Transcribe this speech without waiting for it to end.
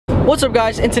What's up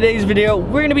guys? In today's video,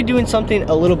 we're gonna be doing something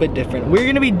a little bit different. We're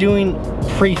gonna be doing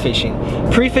pre-fishing.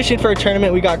 Pre-fishing for a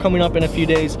tournament we got coming up in a few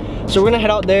days. So we're gonna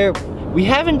head out there. We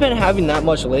haven't been having that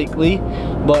much lately,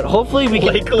 but hopefully we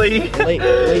can...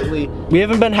 Lately. We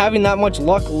haven't been having that much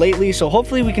luck lately, so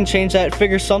hopefully we can change that,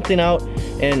 figure something out,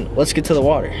 and let's get to the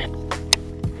water.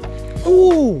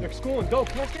 Ooh! They're schooling, go,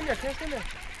 cast in there, cast in there.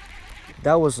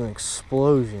 That was an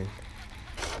explosion.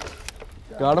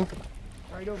 Got him?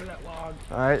 Right over that log.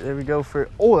 All right, there we go for,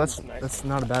 oh, that's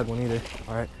not a bad one either.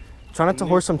 All right, try not to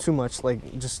horse him too much,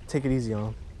 like just take it easy on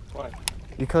him. Why?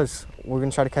 Because we're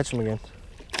gonna try to catch him again.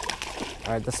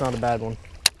 All right, that's not a bad one.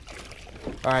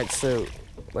 All right, so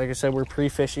like I said, we're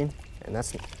pre-fishing, and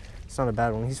it's not a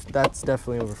bad one. That's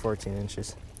definitely over 14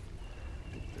 inches.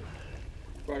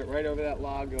 Right over that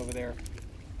log over there,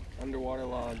 underwater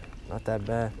log. Not that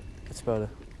bad. It's about a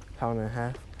pound and a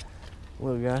half.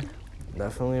 Little guy.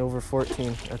 Definitely over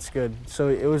 14. That's good. So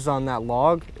it was on that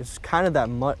log. It's kind of that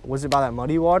mud. Was it by that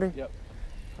muddy water? Yep.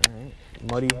 All right.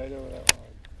 Muddy. Right over that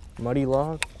log. Muddy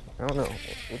log. I don't know.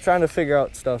 We're trying to figure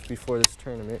out stuff before this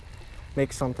tournament.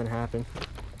 Make something happen.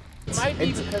 It might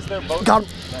be because their boat. Got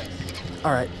him. Nice.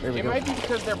 All right. There we go. It might be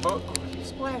because their boat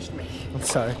splashed me. I'm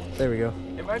sorry. There we go.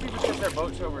 It might be because their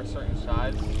boat's over a certain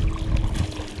size.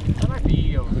 That might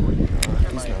be over 40.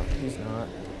 He's not.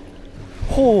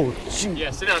 Oh, shoot.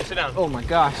 Yeah, sit down, sit down. Oh my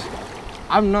gosh.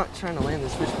 I'm not trying to land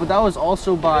this fish, but that was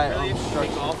also by really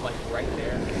take off like right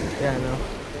there. Yeah, I know.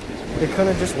 They couldn't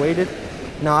have just waited.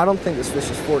 No, I don't think this fish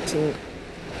is 14.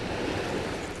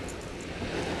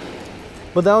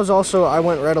 But that was also, I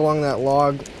went right along that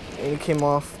log and he came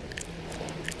off.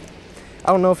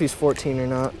 I don't know if he's 14 or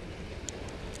not.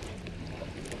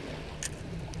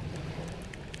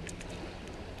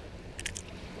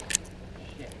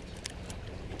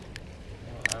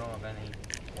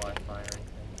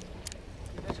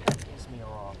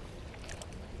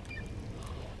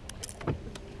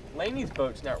 Laney's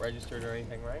boat's not registered or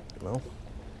anything, right? No.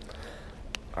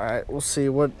 All right, we'll see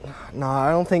what. No,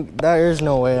 I don't think there is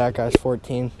no way that guy's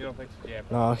 14. You don't think so? Yeah.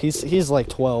 No, he's like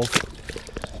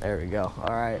 12. There we go.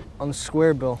 All right, on the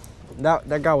square bill,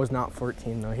 that guy was not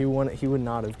 14 though. He would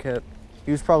not have kept.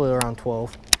 He was probably around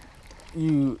 12.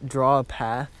 You draw a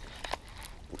path.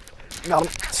 Got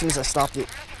him as soon as I stopped it.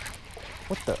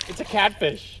 What the? It's a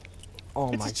catfish.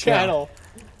 Oh my god. It's a channel.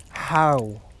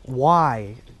 How?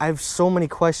 Why? I have so many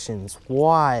questions.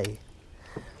 Why?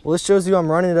 Well, this shows you I'm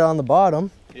running it on the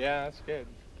bottom. Yeah, that's good.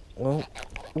 Well,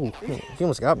 ooh, he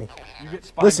almost got me. You get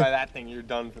spotted by that thing, you're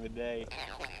done for the day.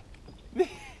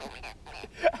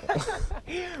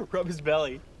 Rub his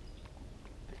belly.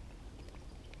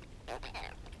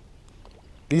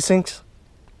 These things.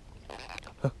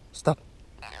 Stop.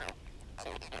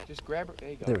 Just grab her. There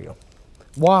you go. There we go.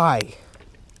 Why?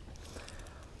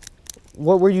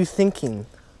 What were you thinking?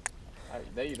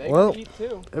 They well, eat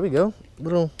too. There we go.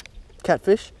 Little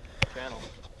catfish. Channel.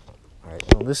 All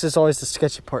right. Well, this is always the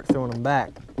sketchy part, throwing them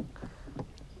back.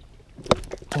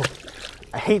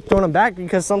 I hate throwing them back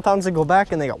because sometimes they go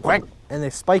back and they go whack and they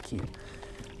spike you.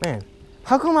 Man,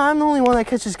 how come I'm the only one that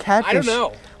catches catfish? I don't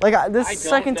know. Like this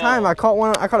second time I caught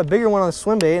one. I caught a bigger one on a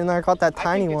swim bait, and then I caught that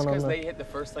tiny one on the. They hit the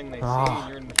first thing they see, and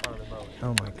you're in the front of the boat.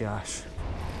 Oh my gosh.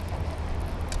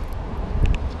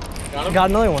 Got him? Got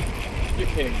another one. You're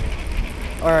kidding me.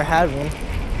 Or I had one.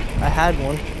 I had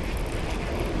one.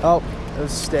 Oh, it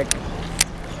was a stick.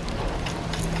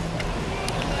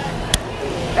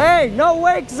 Hey, no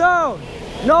wake zone!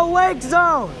 No wake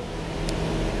zone!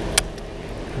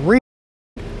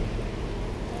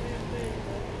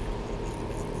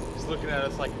 He's looking at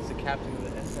us like he's the captain of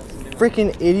the SS.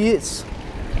 Freaking idiots.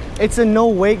 It's a no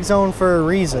wake zone for a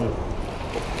reason.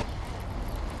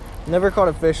 Never caught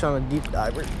a fish on a deep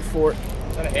diver before.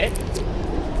 Is that a hit?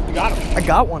 You got him. I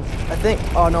got one, I think.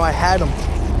 Oh no, I had him.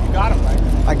 You got him,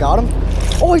 right? I got him?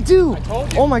 Oh, I do. I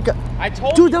told you. Oh my god. I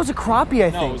told you. Dude, that was a crappie,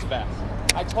 I think. No, it was bass.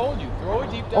 I told you. Throw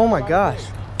a deep diver. Oh my gosh.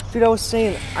 Dude, I was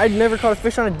saying, I'd never caught a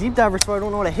fish on a deep diver, so I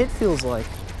don't know what a hit feels like.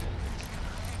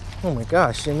 Oh my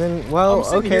gosh. And then, well, I'm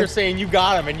sitting okay. here saying you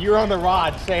got him, and you're on the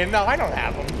rod saying, no, I don't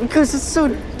have him. Because it's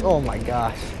so, oh my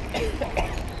gosh.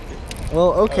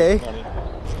 Well, okay.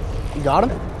 You got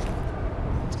him?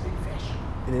 It's a big fish.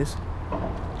 It is.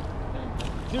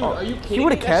 Dude, are you kidding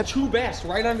me? That's two bass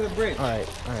right under the bridge. All right.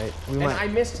 And I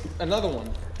missed another one.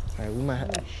 All right, we might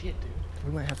have. Holy shit, dude.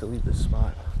 We might have to leave this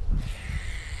spot.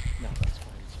 No, that's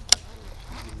fine.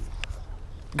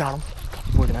 Got him.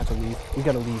 We're gonna have to leave. We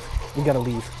gotta leave. We gotta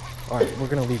leave. All right, we're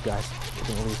gonna leave, guys. We're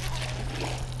gonna leave.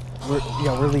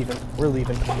 We're leaving. We're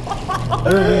leaving.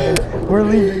 We're leaving. We're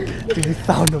leaving. Dude, we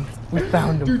found him. We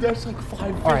found him. Dude, that's like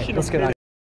 5 fish. All right, let's get out.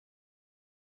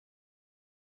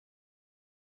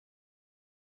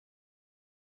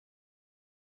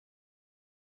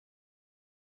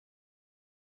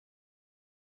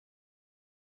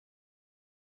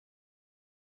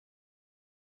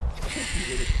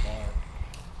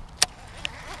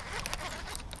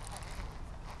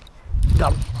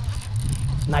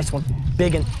 Nice one.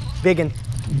 Biggin. Biggin.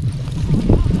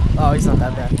 Oh, he's not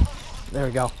that bad. There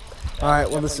we go. All right,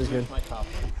 well, this is good.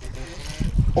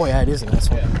 Oh yeah, it is a nice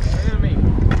one.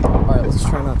 All right, let's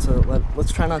try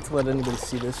not to let anybody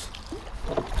see this.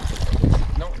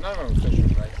 No, none of them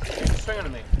fishing, right? Swing on to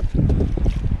me.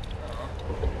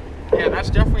 Yeah, that's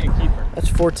definitely a keeper. That's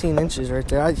 14 inches right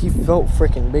there. He felt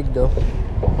freaking big though.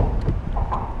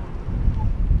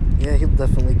 Yeah, he'll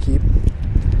definitely keep.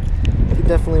 He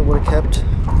definitely would have kept.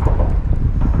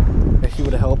 Yeah, he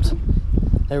would have helped.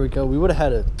 There we go. We would have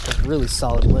had a really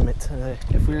solid limit today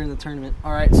if we were in the tournament.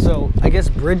 All right, so I guess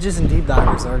bridges and deep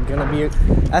divers are gonna be,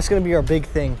 that's gonna be our big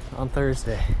thing on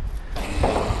Thursday.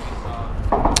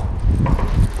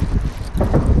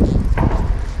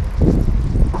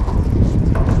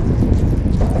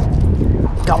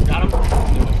 Go. Got him?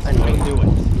 I know. I can do it.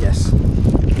 Yes.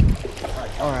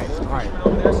 All right.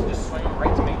 Over there, so just swing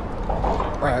right to me.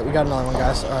 All right, we got another one,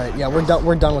 guys. All right, yeah, we're done.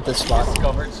 We're done with this spot.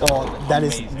 Discovered, so Oh, that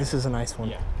is. amazing. This is a nice one.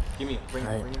 Yeah. Give me it. Bring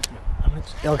All right. it to me.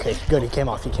 Okay, good. He came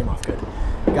off. He came off good.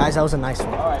 Guys, that was a nice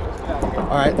one. All right, let's get out of here. All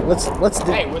right, let's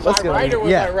do. Hey, was let's I get right over or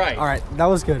here. was I right? All right, that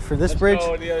was good for this Let's bridge.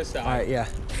 go to the other side. All right, yeah.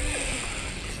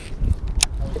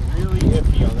 I was really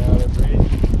iffy on that other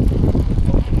bridge.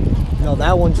 No,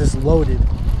 that one just loaded.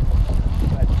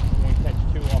 But when we catch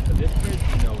two off of this bridge,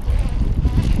 you know that.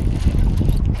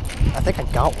 I think I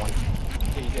got one.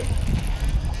 Yeah, you did.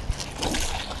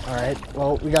 All right,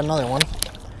 well, we got another one.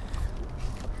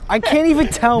 I can't even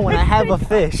tell when I have a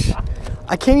fish.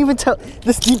 I can't even tell.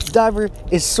 This deep diver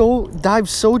is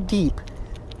dives so deep.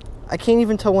 I can't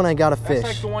even tell when I got a fish.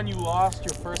 That's like the one you lost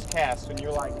your first cast and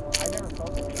you're like, I never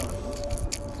felt to be on it.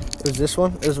 It was this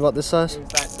one? It was about this size? It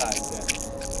was that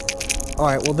size, yeah. All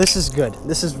right, well, this is good.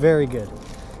 This is very good.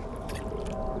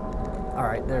 All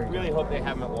right, there I we go. really hope they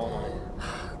have them at Walmart.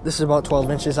 This is about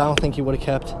 12 inches. I don't think he would have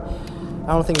kept. I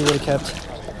don't think he would have kept.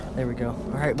 There we go.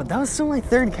 All right, but that was still my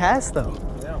third cast, though.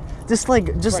 Yeah. Just Bryce, out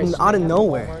of do they have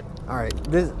nowhere. Walmart? All right,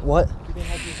 this what? Do they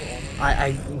have these at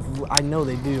Walmart? I know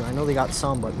they do. I know they got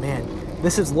some, but man,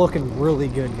 this is looking really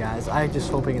good, guys. I just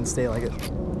hope it can stay like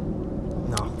it.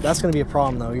 No, that's gonna be a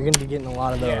problem though. You're gonna be getting a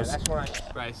lot of those. Yeah, that's what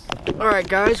Bryce. All right,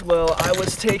 guys. Well, I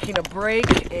was taking a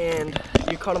break and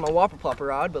you caught on my whopper plopper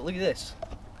rod, but look at this,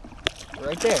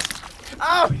 right there.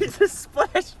 Oh, he just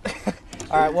splashed.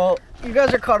 All right, well, you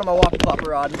guys are caught on my whopper plopper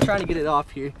rod. I'm trying to get it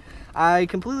off here. I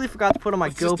completely forgot to put on my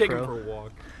GoPro. Just take him for a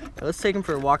walk. Let's take him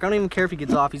for a walk. I don't even care if he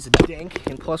gets off. He's a dink,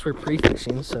 and plus we're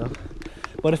pre-fishing, so.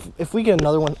 But if we get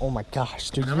another one, oh my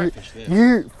gosh, dude,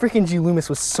 your freaking G Loomis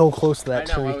was so close to that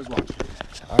tree. I was watching.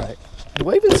 All right, do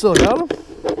I even still got him?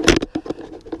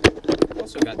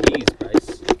 Also got these,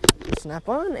 Bryce. Snap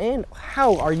on, and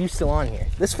how are you still on here?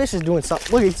 This fish is doing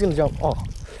something. Look, he's gonna jump. Oh,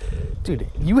 dude,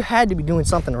 you had to be doing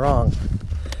something wrong.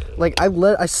 Like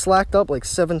I slacked up like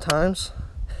 7 times.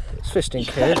 This fish didn't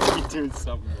care. You're doing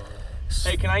something wrong.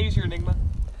 Hey, can I use your Enigma?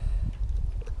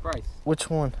 Bryce. Which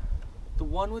one? The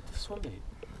one with the swim bait.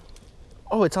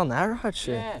 Oh, it's on that rod?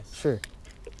 Sure. Yes. Sure.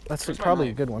 That's Where's my probably a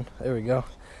knife? good one. There we go.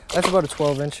 That's about a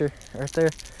 12-incher right there.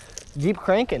 Keep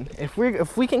cranking.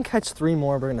 If we can catch 3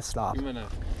 more, we're gonna stop. I'm gonna.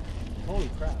 Holy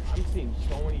crap! I'm seeing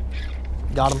so many.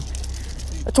 Got him.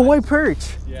 That's a white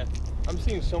perch. Yeah. I'm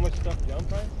seeing so much stuff jump,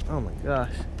 Bryce. Oh my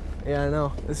gosh. Yeah, I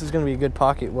know. This is gonna be a good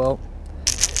pocket. Well,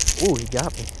 ooh, he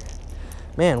got me.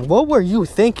 Man, what were you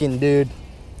thinking, dude?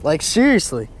 Like,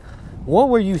 seriously, what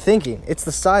were you thinking? It's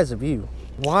the size of you.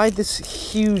 Why this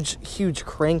huge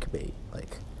crankbait?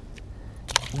 Like,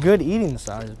 good eating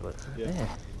size, but Yeah. man,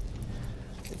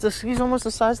 he's almost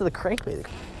the size of the crankbait.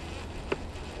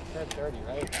 That's dirty,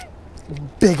 right?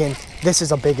 Biggin. This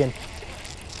is a biggin.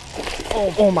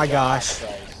 Oh my gosh.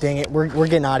 Bryce. Dang it, we're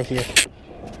getting out of here.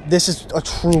 This is a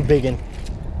true biggin.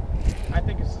 I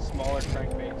think it's a smaller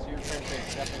crankbait. So your crankbait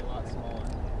is definitely a lot smaller.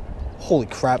 Holy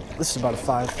crap, this is about a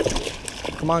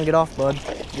 5. Come on, get off, bud.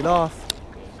 Get off.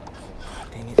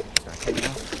 Dang it, it's not coming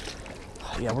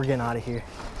off. Yeah, we're getting out of here.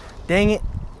 Dang it.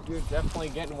 You're definitely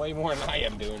getting way more than I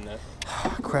am doing this.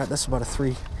 Crap, that's about a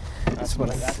 3. That's about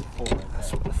a 4.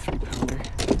 That's about a 3-pounder.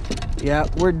 Yeah,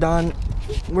 we're done.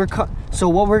 So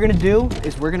what we're gonna do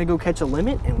is we're gonna go catch a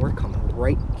limit, and we're coming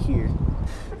right here.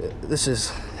 This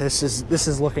is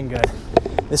looking good.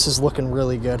 This is looking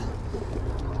really good.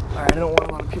 All right, I don't want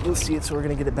a lot of people to see it, so we're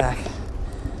gonna get it back.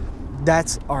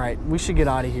 That's all right. We should get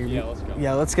out of here. Yeah, let's go.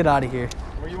 Yeah, let's get out of here.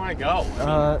 Where do you want to go?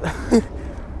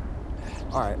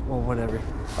 All right, well, whatever.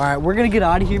 All right, we're gonna get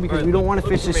out of here because we don't want to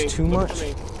fish this too much.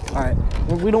 All right,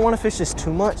 we don't want to fish this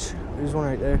too much. There's one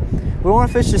right there. We don't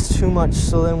want to fish this too much,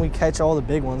 so then we catch all the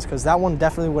big ones, because that one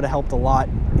definitely would have helped a lot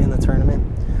in the tournament.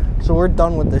 So we're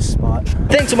done with this spot.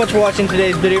 Thanks so much for watching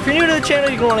today's video. If you're new to the channel,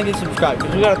 you're gonna wanna get subscribed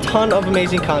because we got a ton of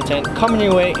amazing content coming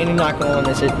your way and you're not gonna wanna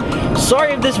miss it.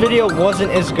 Sorry if this video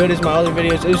wasn't as good as my other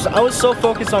videos. I was so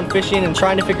focused on fishing and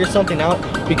trying to figure something out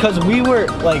because we were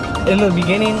like, in the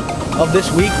beginning of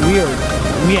this week,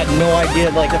 we had no idea,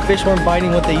 like the fish weren't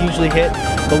biting what they usually hit,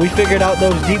 but we figured out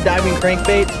those deep diving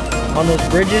crankbaits on those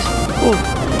bridges.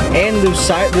 Ooh. And there's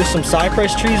some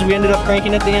cypress trees we ended up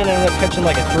cranking at the end. I ended up catching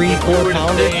like a 3-4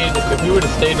 pounder. If we would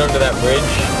have stayed under that bridge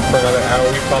for another hour,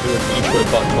 we probably each would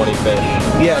have caught 20 fish.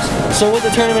 Yes. So what the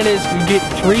tournament is, you get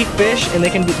 3 fish, and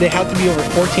they have to be over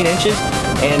 14 inches.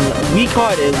 And we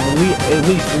caught at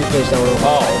least 3 fish that were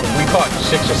over. Oh, we caught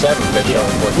 6 or 7 fish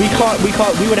over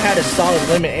 14. We would have had a solid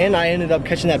limit, and I ended up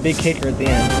catching that big kicker at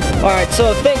the end. All right.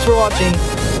 So thanks for watching.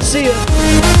 See ya.